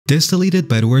This deleted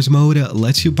Bedwars mode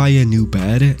lets you buy a new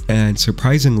bed and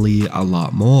surprisingly a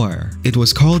lot more. It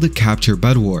was called Capture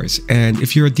Bedwars, and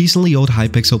if you're a decently old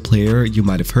hypixel player you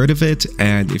might have heard of it,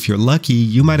 and if you're lucky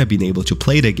you might have been able to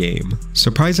play the game.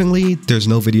 Surprisingly, there's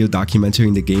no video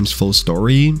documenting the game's full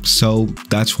story, so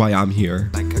that's why I'm here.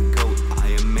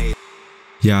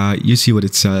 Yeah, you see what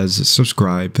it says,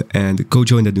 subscribe, and go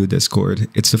join the new Discord.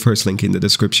 It's the first link in the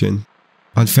description.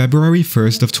 On February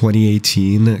 1st of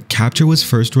 2018, Capture was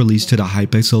first released to the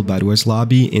hypixel Bedwars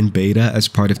lobby in beta as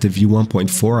part of the V1.4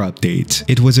 update.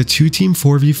 It was a 2-team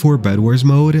 4v4 Bedwars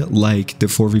mode like the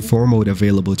 4v4 mode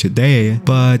available today,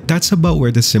 but that's about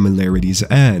where the similarities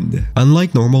end.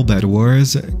 Unlike normal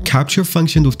Bedwars, Capture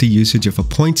functioned with the usage of a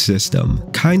point system,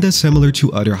 kinda similar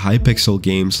to other hypixel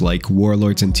games like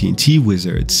Warlords and TNT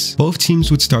Wizards. Both teams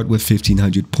would start with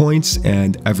 1500 points,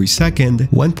 and every second,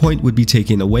 1 point would be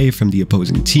taken away from the opposing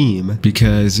team,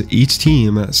 because each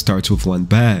team starts with one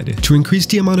bed. To increase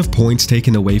the amount of points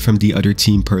taken away from the other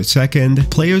team per second,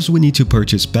 players would need to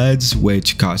purchase beds,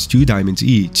 which cost 2 diamonds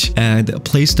each, and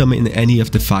place them in any of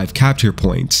the 5 capture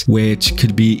points, which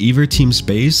could be either team's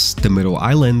base, the middle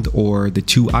island, or the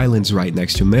 2 islands right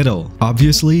next to middle.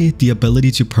 Obviously, the ability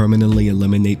to permanently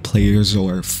eliminate players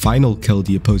or final kill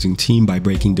the opposing team by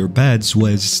breaking their beds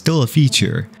was still a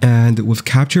feature, and with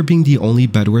Capture being the only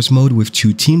Bedwars mode with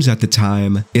 2 teams at the time,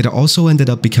 it also ended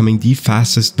up becoming the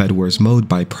fastest Bedwars mode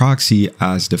by proxy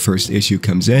as the first issue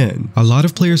comes in. A lot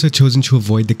of players had chosen to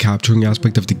avoid the capturing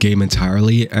aspect of the game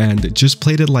entirely and just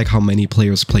played it like how many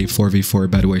players play 4v4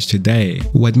 Bedwars today.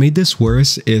 What made this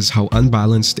worse is how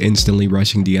unbalanced instantly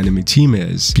rushing the enemy team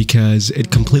is, because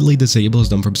it completely disables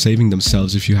them from saving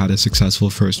themselves if you had a successful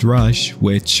first rush,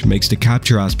 which makes the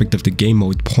capture aspect of the game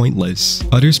mode pointless.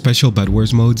 Other special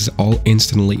Bedwars modes all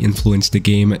instantly influence the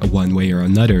game one way or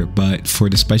another, but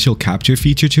for the special capture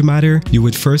feature to matter, you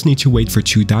would first need to wait for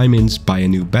 2 diamonds, buy a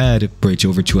new bed, bridge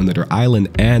over to another island,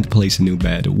 and place a new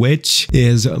bed, which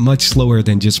is much slower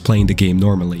than just playing the game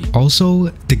normally. Also,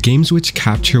 the games which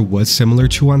Capture was similar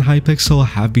to on hypixel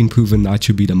have been proven not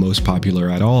to be the most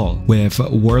popular at all, with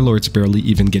Warlords barely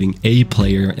even getting a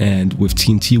player and with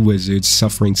TNT Wizards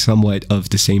suffering somewhat of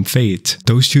the same fate.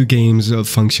 Those 2 games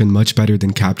function much better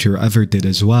than Capture ever did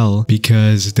as well,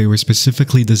 because they were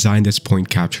specifically designed as point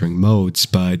capturing modes,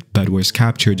 but Bedwars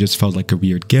Capture just felt like a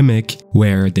weird gimmick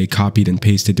where they copied and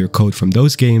pasted their code from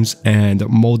those games and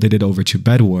molded it over to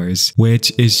Bedwars,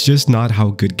 which is just not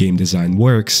how good game design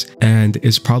works, and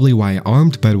is probably why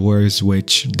Armed Bedwars,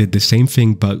 which did the same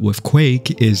thing but with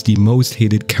Quake, is the most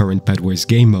hated current Bedwars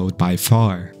game mode by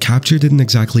far. Capture didn't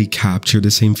exactly capture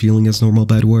the same feeling as normal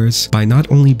Bedwars by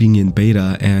not only being in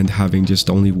beta and having just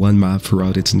only one map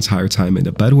throughout its entire time in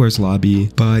the Bedwars lobby,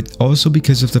 but also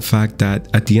because of the fact that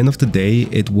at the end of the day,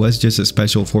 it was just a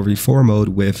special 4v4 mode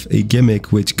with a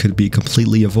gimmick which could be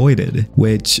completely avoided,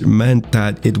 which meant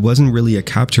that it wasn't really a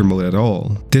capture mode at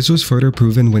all. This was further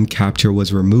proven when Capture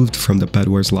was removed from the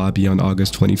Bedwars lobby on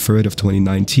August 23rd of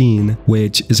 2019,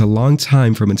 which is a long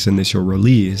time from its initial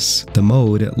release. The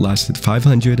mode lasted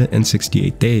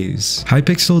 568 days.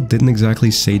 Hypixel didn't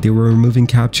exactly say they were removing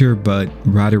Capture, but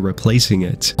rather replacing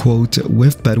it. Quote,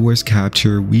 "With Bedwars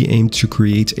Capture, we aim to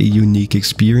create a unique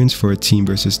experience for a team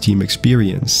versus team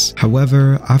experience.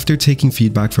 However, after taking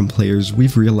feedback from players,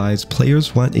 we've realized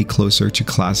players want a closer to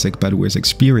classic Bedwars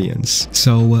experience.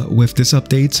 So with this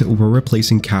update, we're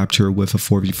replacing Capture with a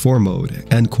 4v4 mode."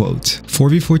 End quote.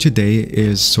 4v4 today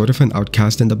is sort of an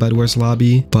outcast in the Bedwars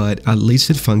lobby, but at least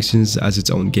it functions as its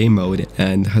own game mode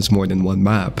and has more than one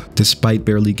map, despite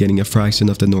barely getting a fraction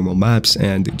of the normal maps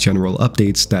and general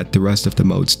updates that the rest of the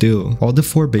modes do. All the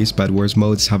 4 base Bedwars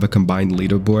modes have a combined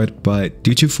leaderboard, but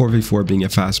due to 4v4 being a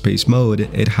fast-paced mode,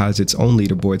 it has its own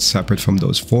leaderboard separate from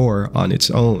those 4 on its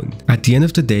own. At the end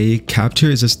of the day,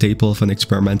 Capture is a staple of an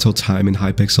experimental time in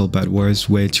hypixel Bedwars,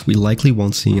 which we likely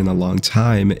won't see in a long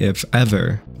time, if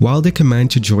ever. While the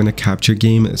command to join a Capture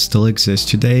game still exists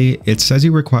today, it says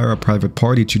you require a private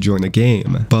party to join a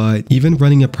game, but even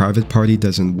running a private party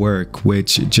doesn't work,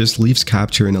 which just leaves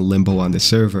Capture in a limbo on the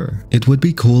server. It would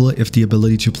be cool if the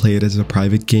ability to play it as a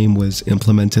private game was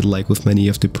implemented like with many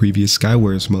of the previous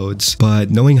Skywars modes, but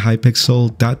knowing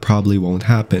hypixel, that probably won't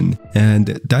happen.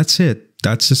 And that's it.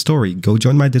 That's the story. Go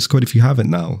join my Discord if you haven't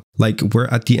now. Like, we're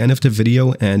at the end of the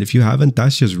video, and if you haven't,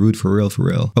 that's just rude for real, for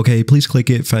real. Okay, please click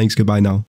it. Thanks, goodbye now.